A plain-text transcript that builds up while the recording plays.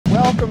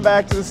welcome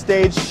back to the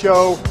stage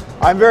show.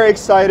 I'm very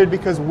excited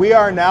because we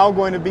are now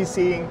going to be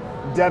seeing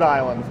Dead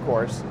Island, of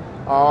course.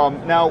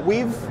 Now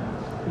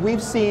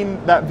we've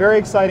seen that very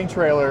exciting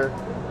trailer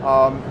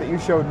that you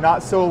showed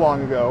not so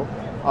long ago,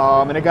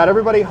 and it got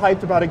everybody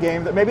hyped about a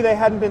game that maybe they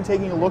hadn't been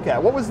taking a look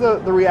at. What was the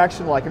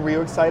reaction like, and were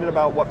you excited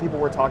about what people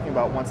were talking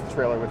about once the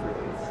trailer was released?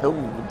 So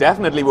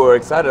definitely we were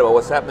excited about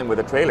what's happening with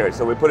the trailer.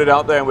 So we put it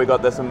out there and we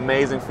got this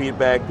amazing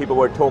feedback. People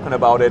were talking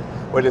about it,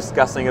 we're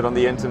discussing it on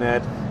the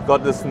internet,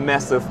 got this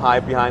massive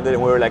hype behind it,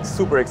 and we were like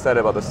super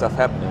excited about the stuff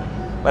happening.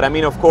 But I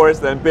mean, of course,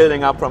 then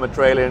building up from a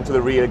trailer into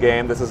the real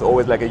game, this is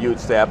always like a huge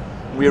step.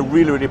 We're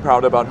really, really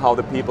proud about how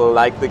the people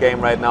like the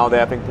game right now. They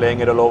have been playing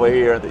it all over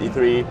here at the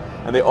E3,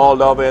 and they all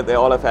love it. They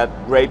all have had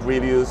great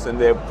reviews in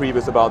their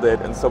previews about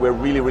it, and so we're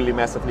really, really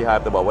massively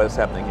hyped about what is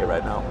happening here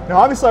right now. Now,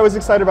 obviously, I was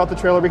excited about the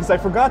trailer because I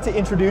forgot to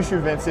introduce you,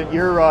 Vincent.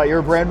 You're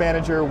a brand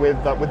manager with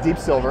Deep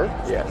Silver.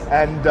 Yes.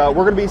 And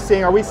we're going to be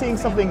seeing. Are we seeing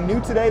something new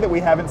today that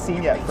we haven't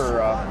seen yet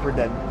for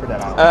Dead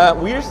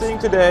Island? We are seeing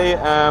today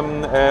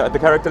the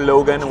character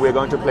Logan, and we're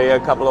going to play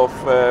a couple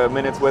of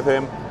minutes with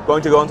him.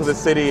 Going to go into the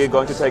city,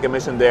 going to take a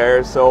mission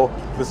there. So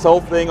this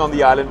whole thing on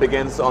the island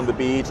begins on the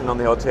beach and on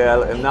the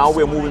hotel, and now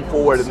we're moving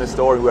forward in the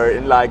story. We're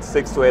in like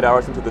 6 to 8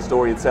 hours into the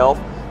story itself,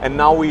 and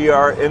now we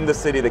are in the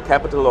city, the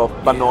capital of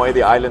Banoi,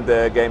 the island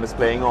the game is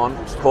playing on,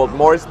 called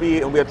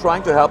Moresby, and we are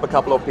trying to help a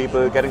couple of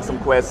people, getting some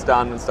quests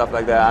done and stuff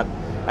like that,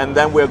 and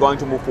then we're going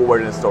to move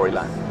forward in the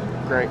storyline.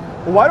 Great.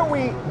 Well,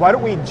 why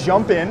don't we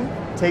jump in,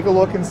 take a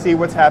look and see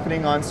what's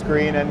happening on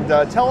screen, and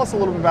tell us a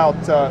little bit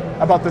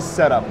about the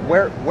setup.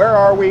 Where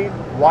are we?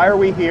 Why are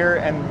we here?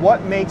 And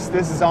what makes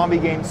this zombie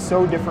game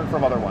so different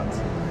from other ones?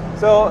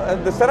 So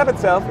the setup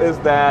itself is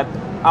that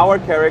our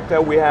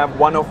character, we have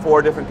 1 of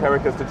 4 different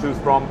characters to choose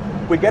from.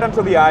 We get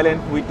onto the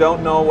island, we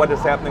don't know what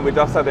is happening, we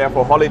just are there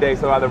for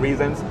holidays or other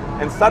reasons,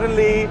 and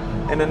suddenly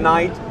in the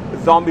night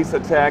zombies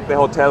attack the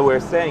hotel we're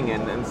staying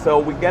in. And so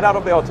we get out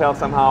of the hotel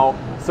somehow,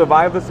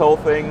 survive this whole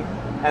thing,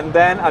 and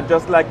then are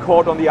just like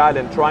caught on the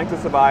island, trying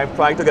to survive,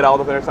 trying to get out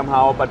of there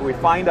somehow, but we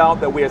find out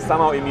that we are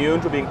somehow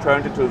immune to being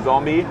turned into a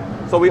zombie.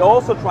 So we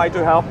also try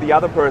to help the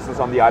other persons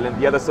on the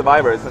island, the other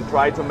survivors, and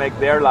try to make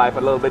their life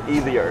a little bit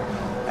easier.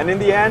 And in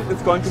the end,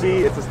 it's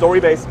a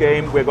story-based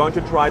game. We're going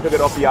to try to get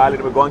off the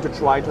island, we're going to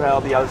try to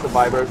help the other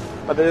survivors,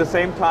 but at the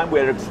same time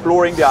we're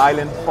exploring the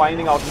island,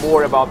 finding out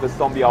more about this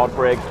zombie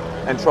outbreak,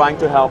 and trying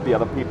to help the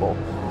other people.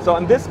 So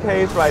in this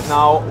case right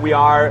now,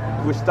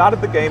 we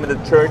started the game in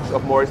the church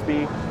of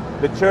Moresby.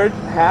 The church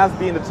has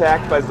been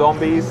attacked by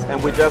zombies,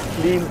 and we just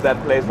cleaned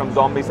that place from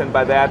zombies, and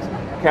by that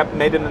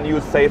made it a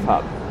new safe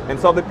hub. And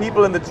so the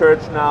people in the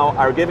church now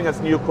are giving us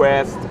new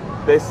quests,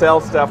 they sell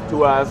stuff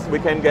to us, we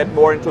can get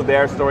more into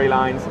their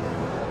storylines.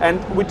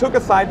 And we took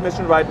a side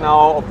mission right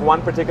now of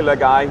one particular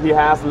guy. He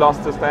has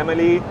lost his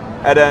family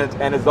at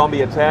a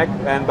zombie attack,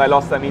 and by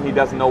lost I mean he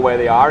doesn't know where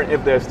they are,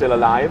 if they're still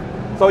alive.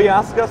 So he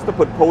asked us to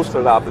put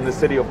posters up in the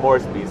city of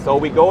Moresby. So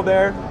we go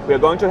there, we are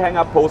going to hang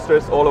up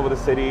posters all over the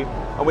city,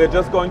 and we're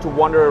just going to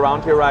wander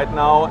around here right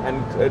now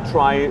and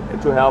try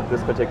to help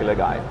this particular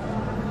guy.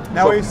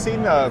 Now we've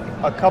seen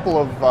a couple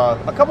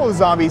of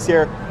zombies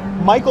here.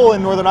 Michael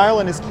in Northern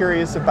Ireland is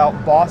curious about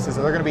bosses.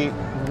 Are there going to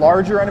be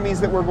larger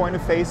enemies that we're going to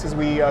face as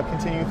we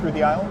continue through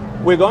the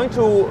island? We're going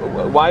to,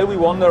 while we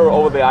wander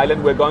over the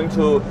island, we're going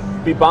to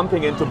be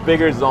bumping into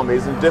bigger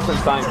zombies and different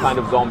kind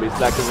of zombies,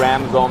 like the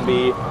ram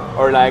zombie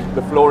or like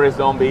the Flores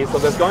zombie. So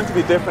there's going to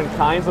be different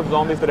kinds of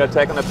zombies that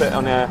attack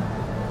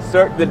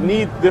that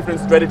need different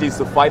strategies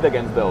to fight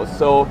against those.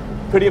 So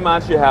pretty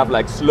much you have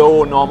like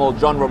slow, normal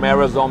John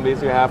Romero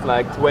zombies, you have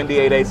like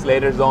 28 days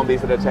later zombies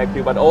that attack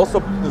you, but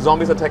also the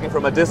zombies attacking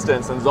from a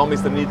distance and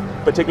zombies that need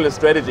particular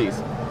strategies.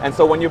 And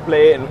so when you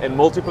play in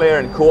multiplayer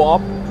and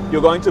co-op,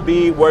 you're going to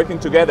be working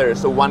together.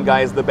 So one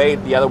guy is the bait,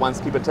 the other ones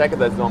keep attacking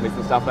those zombies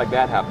and stuff like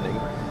that happening.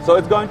 So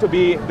it's going to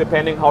be,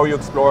 depending how you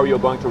explore, you're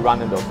going to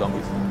run in those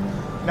zombies.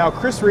 Now,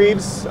 Chris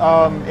Reeves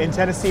in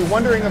Tennessee,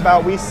 wondering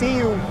about, we see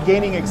you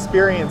gaining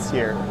experience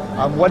here.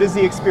 What is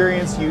the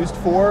experience used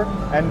for,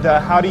 and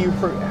how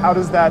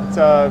does that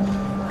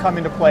come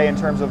into play in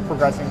terms of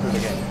progressing through the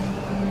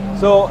game?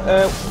 So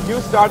you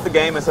start the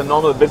game as a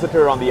normal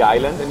visitor on the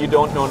island, and you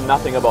don't know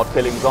nothing about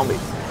killing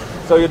zombies.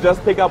 So you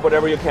just pick up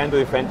whatever you can to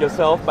defend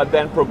yourself, but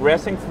then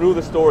progressing through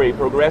the story,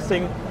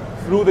 progressing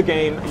through the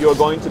game, you're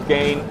going to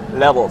gain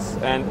levels,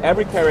 and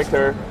every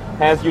character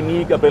has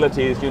unique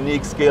abilities,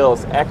 unique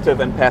skills, active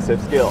and passive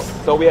skills.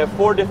 So we have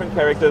 4 different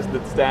characters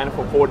that stand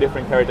for 4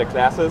 different character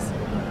classes.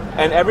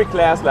 And every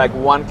class, like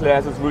one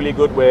class is really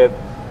good with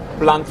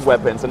blunt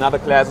weapons, another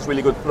class is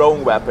really good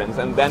throwing weapons,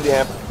 and then they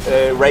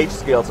have rage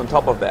skills on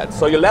top of that.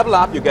 So you level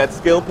up, you get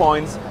skill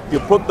points, you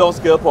put those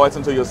skill points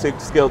into your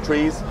skill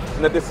trees,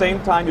 and at the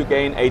same time you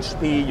gain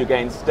HP, you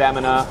gain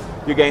stamina,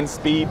 you gain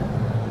speed.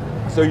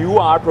 So you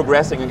are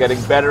progressing and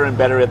getting better and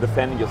better at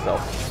defending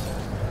yourself.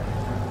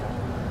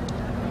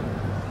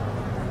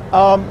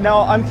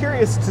 Now, I'm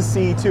curious to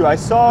see, too, I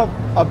saw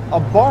a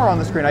bar on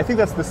the screen. I think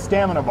that's the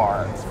stamina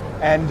bar.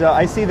 And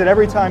I see that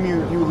every time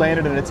you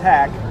landed an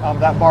attack,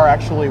 that bar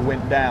actually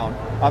went down.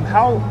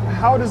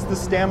 How does the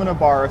stamina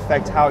bar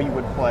affect how you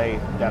would play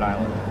Dead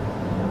Island?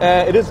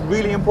 It is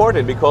really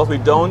important because we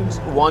don't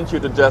want you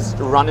to just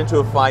run into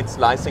a fight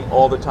slicing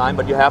all the time,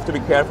 but you have to be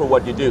careful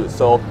what you do.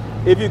 So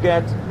if you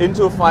get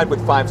into a fight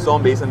with 5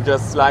 zombies and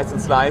just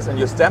slice and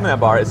your stamina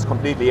bar is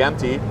completely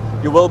empty,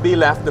 you will be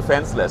left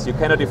defenseless. You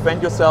cannot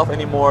defend yourself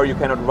anymore, you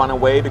cannot run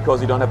away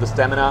because you don't have the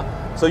stamina.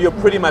 So you're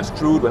pretty much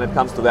screwed when it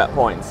comes to that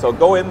point. So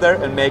go in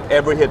there and make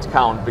every hit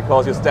count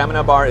because your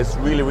stamina bar is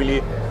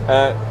really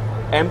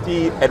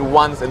empty at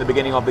once in the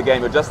beginning of the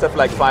game. You just have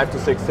like 5 to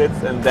 6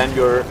 hits and then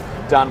you're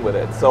done with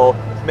it. So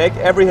make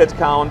every hit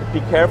count, be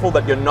careful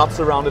that you're not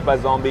surrounded by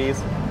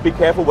zombies, be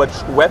careful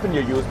which weapon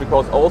you use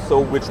because also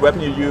which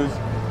weapon you use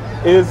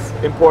is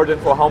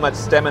important for how much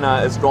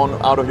stamina is drawn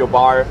out of your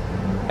bar,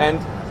 and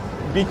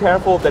be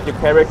careful that your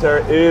character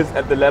is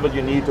at the level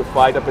you need to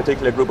fight a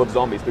particular group of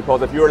zombies,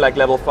 because if you're like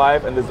level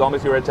 5 and the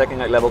zombies you're attacking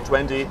like level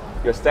 20,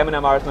 your stamina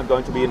bar is not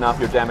going to be enough,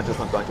 your damage is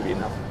not going to be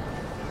enough.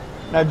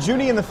 Now,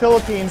 Junie in the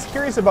Philippines,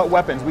 curious about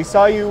weapons. We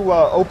saw you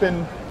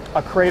open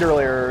a crate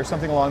earlier or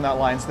something along that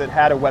lines that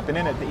had a weapon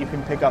in it that you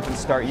can pick up and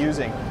start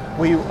using.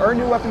 Will you earn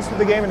new weapons through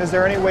the game, and is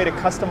there any way to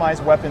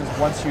customize weapons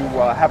once you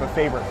have a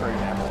favorite, for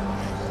example?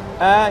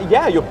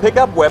 Yeah, you pick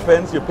up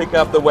weapons. You pick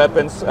up the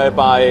weapons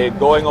by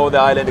going over the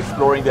island,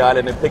 exploring the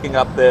island, and picking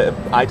up the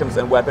items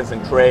and weapons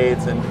in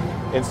crates and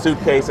in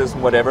suitcases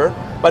and whatever.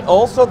 But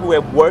also we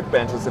have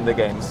workbenches in the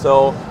game.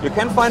 So you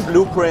can find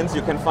blueprints,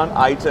 you can find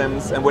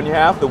items, and when you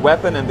have the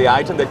weapon and the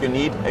item that you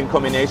need in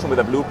combination with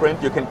a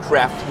blueprint, you can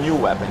craft new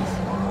weapons.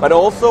 But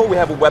also we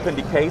have a weapon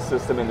decay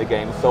system in the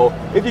game. So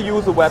if you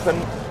use a weapon,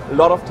 a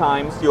lot of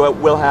times you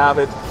will have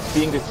it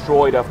being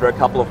destroyed after a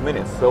couple of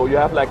minutes. So you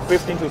have like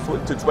 15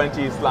 to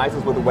 20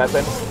 slices with a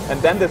weapon,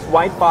 and then this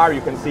white bar you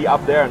can see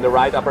up there in the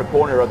right upper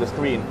corner of the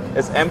screen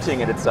is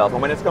emptying it itself.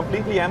 And when it's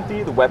completely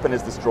empty, the weapon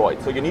is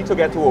destroyed. So you need to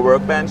get to a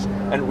workbench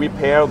and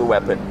repair the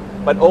weapon.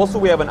 But also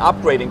we have an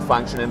upgrading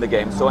function in the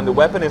game. So when the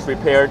weapon is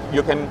repaired,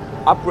 you can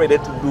upgrade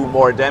it to do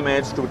more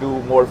damage, to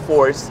do more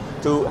force,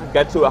 to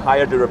get to a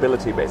higher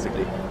durability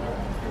basically.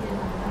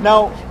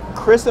 Now,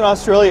 Chris in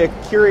Australia,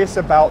 curious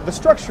about the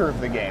structure of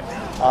the game.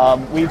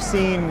 We've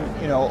seen,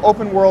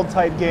 open world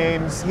type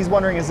games. He's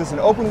wondering, is this an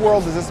open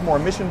world? Is this more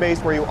mission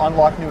based where you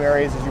unlock new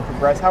areas as you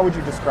progress? How would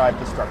you describe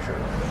the structure?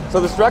 So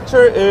the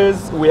structure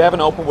is, we have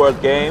an open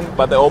world game,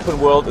 but the open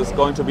world is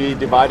going to be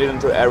divided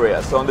into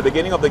areas. So in the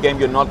beginning of the game,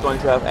 you're not going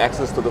to have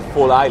access to the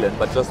full island,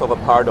 but just of a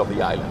part of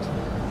the island.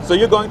 So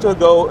you're going to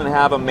go and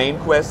have a main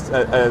quest,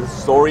 a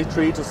story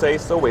tree to say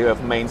so, where you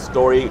have main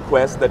story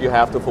quests that you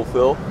have to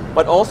fulfill.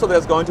 But also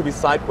there's going to be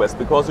side quests,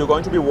 because you're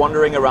going to be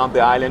wandering around the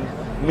island,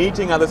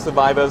 meeting other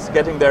survivors,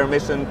 getting their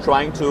mission,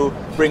 trying to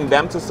bring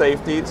them to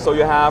safety. So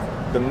you have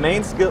the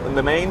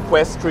main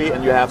quest tree,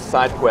 and you have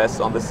side quests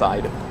on the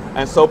side.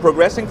 And so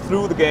progressing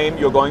through the game,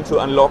 you're going to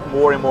unlock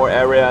more and more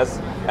areas,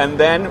 and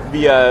then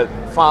via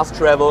fast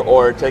travel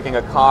or taking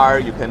a car,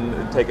 you can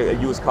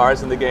use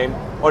cars in the game,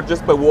 or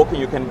just by walking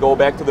you can go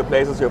back to the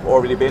places you've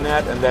already been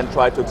at and then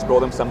try to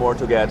explore them some more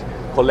to get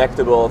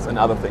collectibles and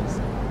other things.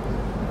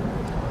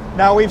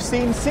 Now, we've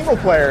seen single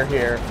player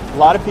here. A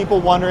lot of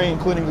people wondering,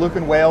 including Luke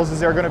in Wales,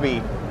 is there going to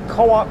be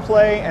co-op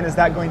play, and is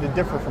that going to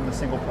differ from the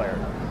single player?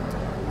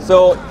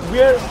 So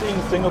we're seeing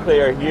single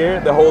player here.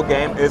 The whole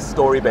game is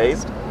story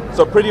based.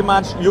 So pretty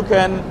much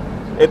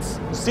it's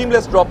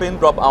seamless drop-in,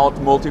 drop-out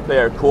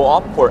multiplayer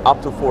co-op for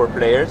up to 4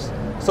 players.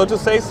 So to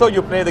say so,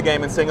 you play the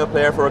game in single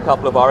player for a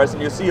couple of hours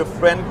and you see a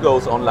friend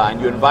goes online,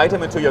 you invite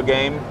him into your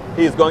game,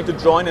 he is going to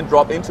join and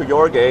drop into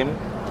your game,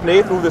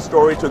 play through the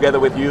story together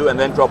with you, and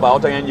then drop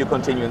out again, you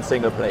continue in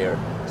single player.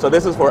 So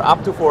this is for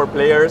up to 4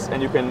 players,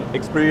 and you can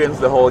experience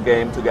the whole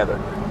game together.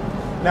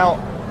 Now,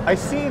 I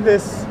see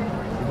this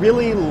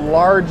really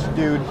large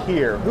dude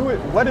here.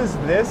 What is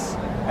this?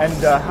 And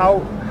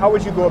how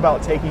would you go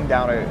about taking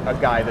down a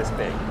guy this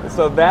big?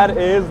 So that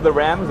is the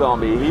ram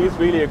zombie. He's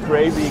really a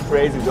crazy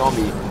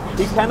zombie.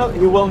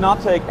 He will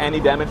not take any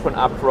damage from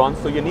up front,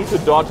 so you need to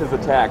dodge his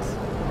attacks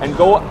and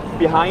go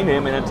behind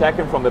him and attack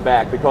him from the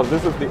back, because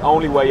this is the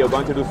only way you're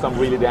going to do some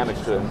really damage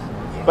to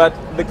him. But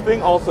the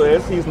thing also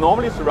is, he's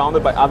normally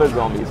surrounded by other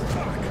zombies.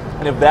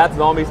 And if that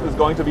zombie is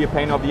going to be a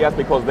pain in the ass,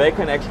 because they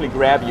can actually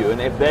grab you,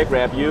 and if they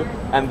grab you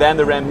and then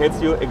the ram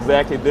hits you,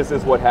 exactly this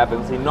is what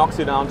happens. He knocks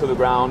you down to the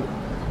ground,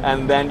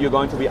 and then you're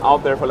going to be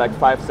out there for like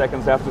 5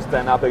 seconds, have to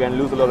stand up again,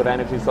 lose a lot of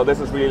energy. So this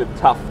is really a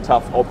tough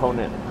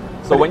opponent.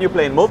 So when you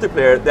play in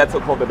multiplayer, that's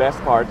of course the best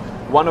part.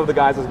 One of the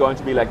guys is going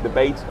to be like the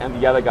bait, and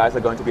the other guys are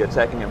going to be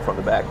attacking him from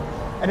the back.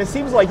 And it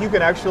seems like you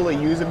can actually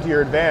use him to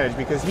your advantage,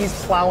 because he's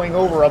plowing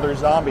over other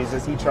zombies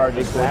as he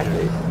charges.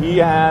 Exactly. He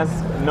has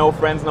no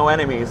friends, no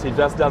enemies. He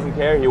just doesn't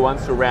care. He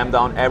wants to ram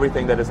down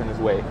everything that is in his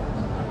way.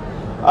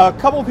 A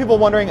couple of people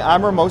wondering,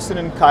 Amr Mohsen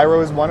in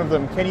Cairo is one of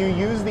them. Can you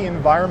use the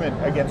environment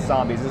against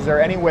zombies? Is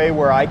there any way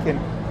where I can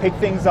pick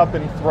things up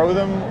and throw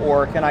them,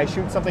 or can I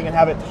shoot something and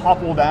have it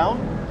topple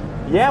down?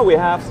 Yeah, we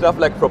have stuff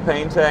like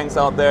propane tanks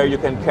out there you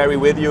can carry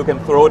with you, can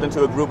throw it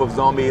into a group of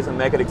zombies and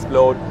make it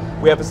explode.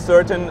 We have a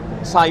certain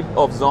type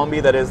of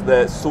zombie that is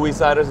the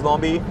suicidal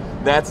zombie.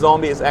 that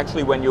zombie is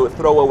actually, when you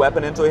throw a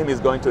weapon into him, he's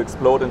going to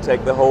explode and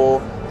take the whole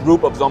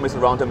group of zombies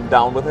around him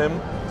down with him.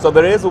 So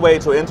there is a way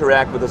to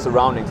interact with the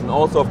surroundings. And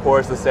also, of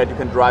course, as said, you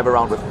can drive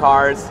around with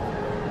cars.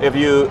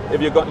 You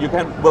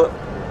can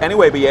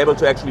anyway be able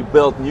to actually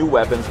build new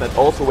weapons that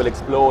also will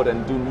explode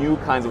and do new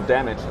kinds of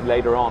damage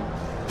later on.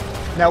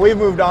 Now we've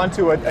moved on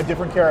to a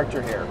different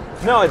character here.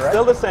 No, it's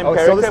still the same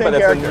character, but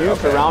it's a new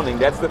surrounding.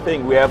 That's the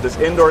thing. We have this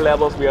indoor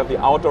levels, we have the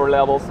outdoor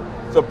levels.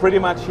 So pretty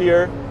much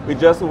here, we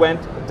just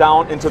went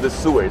down into the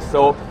sewers.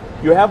 So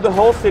you have the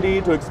whole city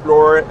to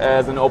explore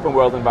as an open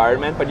world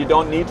environment, but you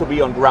don't need to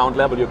be on ground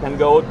level. You can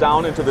go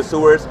down into the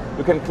sewers,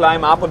 you can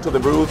climb up onto the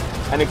roof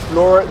and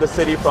explore the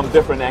city from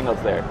different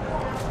angles there.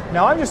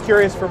 Now I'm just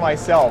curious for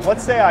myself.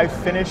 Let's say I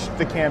finished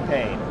the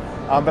campaign,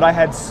 but I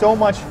had so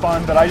much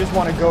fun that I just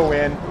want to go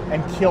in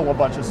and kill a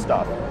bunch of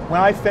stuff. When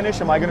I finish,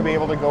 am I going to be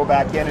able to go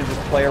back in and just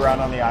play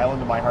around on the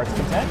island to my heart's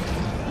content?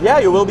 Yeah,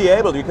 you will be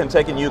able. You can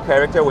take a new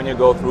character when you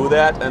go through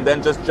that, and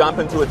then just jump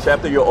into a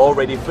chapter you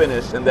already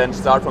finished, and then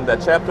start from that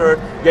chapter,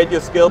 get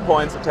your skill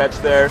points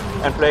attached there,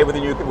 and play with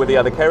the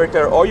other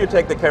character. Or you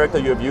take the character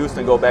you have used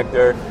and go back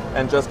there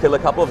and just kill a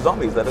couple of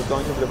zombies. That is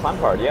going to be the fun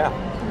part. Yeah.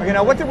 Okay.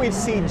 Now, what did we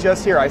see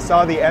just here? I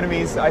saw the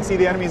enemies. I see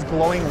the enemies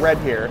glowing red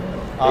here.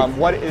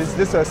 What is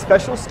this, a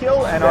special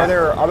skill, and are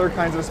there other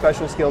kinds of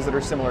special skills that are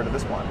similar to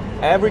this one?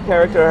 Every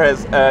character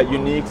has a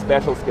unique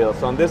special skill.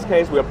 So in this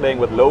case, we are playing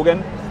with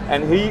Logan.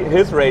 And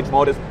his rage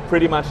mode is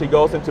pretty much, he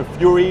goes into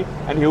fury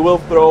and he will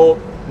throw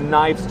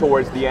knives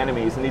towards the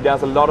enemies, and he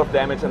does a lot of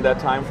damage in that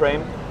time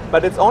frame.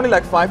 But it's only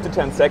like 5 to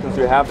 10 seconds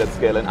you have that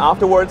skill, and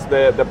afterwards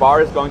the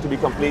bar is going to be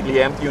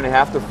completely empty and you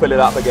have to fill it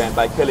up again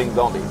by killing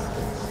zombies.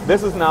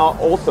 This is now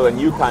also a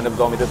new kind of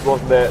zombie. This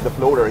was the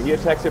floater. He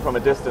attacks you from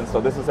a distance,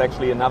 so this is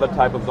actually another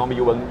type of zombie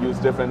you will use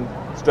different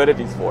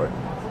strategies for.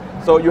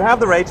 So you have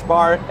the rage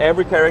bar.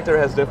 Every character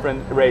has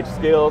different rage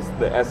skills.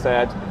 As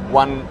said,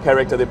 one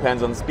character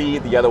depends on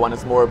speed, the other one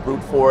is more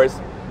brute force,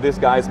 this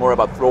guy is more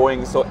about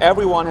throwing, so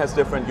everyone has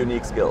different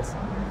unique skills.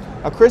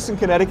 Chris in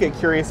Connecticut,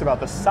 curious about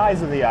the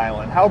size of the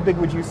island. How big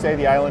would you say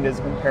the island is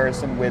in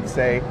comparison with,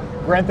 say,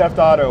 Grand Theft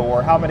Auto,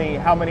 or how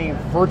many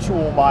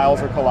virtual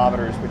miles or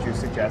kilometers would you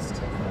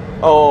suggest?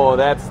 Oh,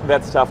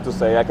 that's tough to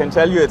say. I can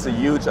tell you it's a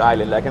huge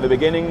island. Like in the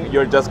beginning,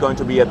 you're just going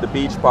to be at the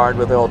beach part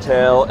with the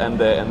hotel and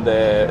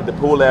the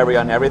pool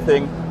area and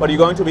everything. But you're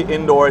going to be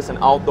indoors and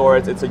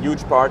outdoors. It's a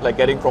huge part. Like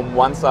getting from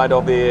one side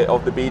of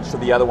the beach to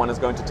the other one is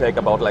going to take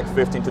about like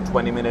 15 to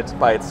 20 minutes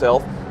by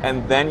itself.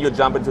 And then you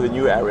jump into the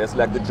new areas,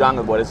 like the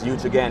jungle, what is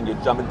huge again. You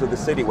jump into the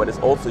city, what is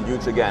also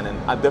huge again,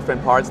 and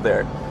different parts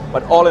there.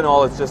 But all in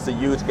all, it's just a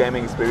huge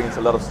gaming experience.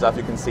 A lot of stuff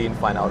you can see and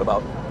find out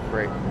about.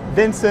 Great,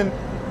 Vincent.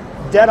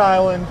 Dead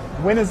Island,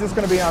 when is this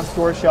going to be on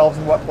store shelves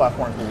and what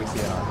platforms will we see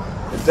it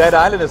on? Dead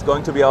Island is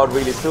going to be out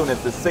really soon.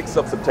 It's the 6th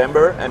of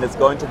September and it's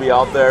going to be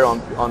out there on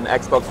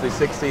Xbox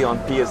 360, on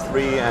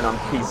PS3 and on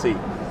PC.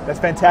 That's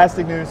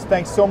fantastic news.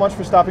 Thanks so much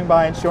for stopping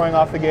by and showing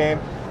off the game.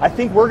 I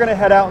think we're going to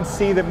head out and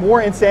see that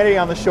more insanity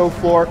on the show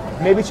floor.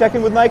 Maybe check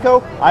in with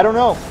Nyko? I don't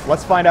know.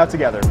 Let's find out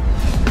together.